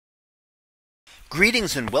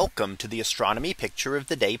Greetings and welcome to the Astronomy Picture of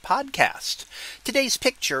the Day podcast. Today's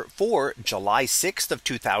picture for July 6th of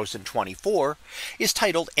 2024 is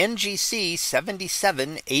titled NGC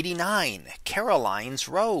 7789 Caroline's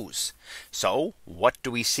Rose. So what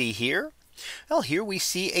do we see here? Well, here we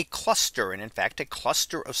see a cluster, and in fact a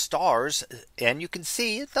cluster of stars, and you can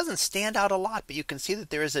see it doesn't stand out a lot, but you can see that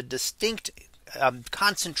there is a distinct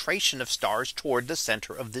concentration of stars toward the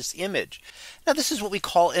center of this image. Now this is what we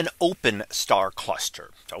call an open star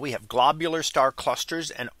cluster. So we have globular star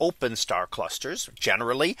clusters and open star clusters.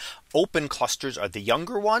 Generally, open clusters are the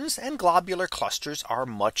younger ones and globular clusters are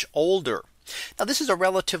much older. Now this is a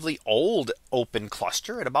relatively old open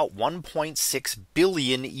cluster at about 1.6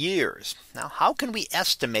 billion years. Now how can we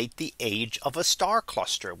estimate the age of a star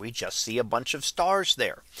cluster? We just see a bunch of stars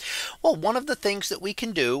there. Well, one of the things that we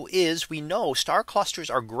can do is we know star clusters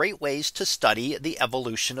are great ways to study the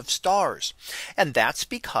evolution of stars. And that's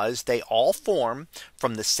because they all form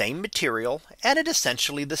from the same material and at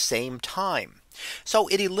essentially the same time. So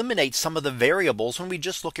it eliminates some of the variables when we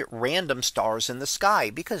just look at random stars in the sky,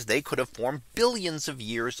 because they could have formed billions of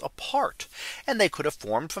years apart and they could have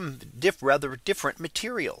formed from rather different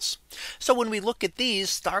materials. So when we look at these,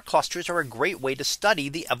 star clusters are a great way to study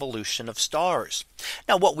the evolution of stars.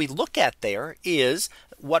 Now what we look at there is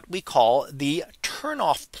what we call the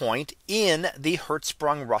turnoff point in the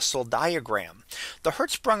Hertzsprung-Russell diagram. The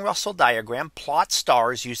Hertzsprung-Russell diagram plots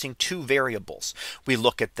stars using two variables. We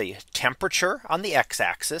look at the temperature on the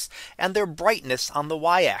x-axis and their brightness on the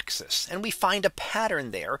y-axis. And we find a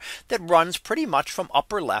pattern there that runs pretty much from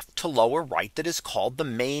upper left to lower right that is called the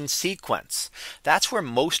main sequence. That's where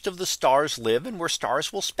most of the stars live and where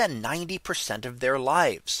stars will spend 90% of their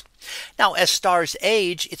lives. Now as stars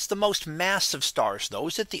age, it's the most massive stars,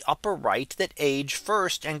 those at the upper right, that age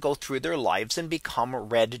first and go through their lives and become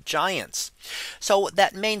red giants. So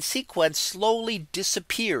that main sequence slowly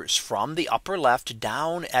disappears from the upper left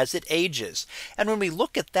down as it ages. And when we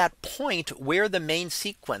look at that point where the main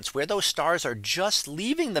sequence, where those stars are just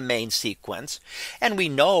leaving the main sequence, and we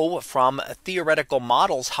know from theoretical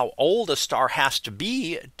models how old a star has to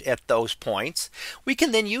be at those points, we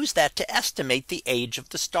can then use that to estimate the age of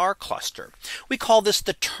the star cluster. We call this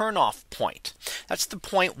the turnoff point. That's the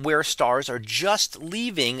point where stars are just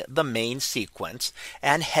leaving the main sequence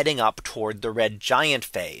and heading up toward the red giant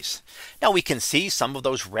phase. Now we can see some of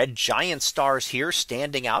those red giant stars here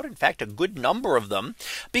standing out. In fact, a good number of them,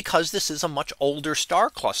 because this is a much older star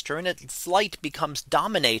cluster and its light becomes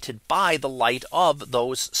dominated by the light of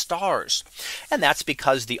those stars. And that's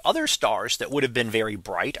because the other stars that would have been very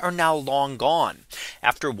bright are now long gone.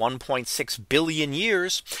 After 1.6 billion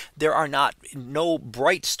years, there are no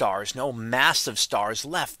bright stars, no massive stars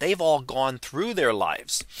left. They've all gone through their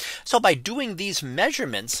lives. So by doing these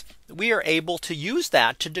measurements, we are able to use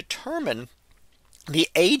that to determine the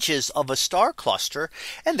ages of a star cluster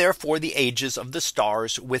and therefore the ages of the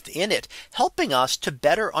stars within it, helping us to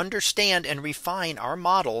better understand and refine our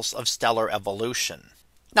models of stellar evolution.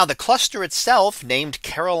 Now the cluster itself, named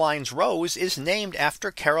Caroline's Rose, is named after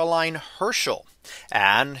Caroline Herschel.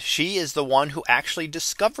 And she is the one who actually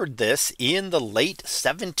discovered this in the late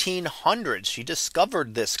 1700s. She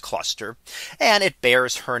discovered this cluster and it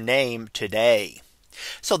bears her name today.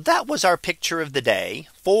 So that was our picture of the day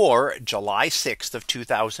for July 6th of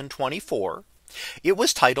 2024. It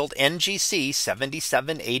was titled NGC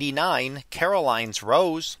 7789 Caroline's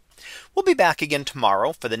Rose. We'll be back again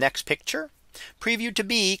tomorrow for the next picture, previewed to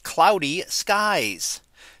be cloudy skies.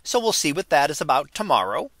 So we'll see what that is about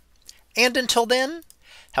tomorrow. And until then,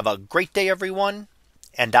 have a great day, everyone,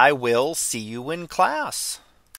 and I will see you in class.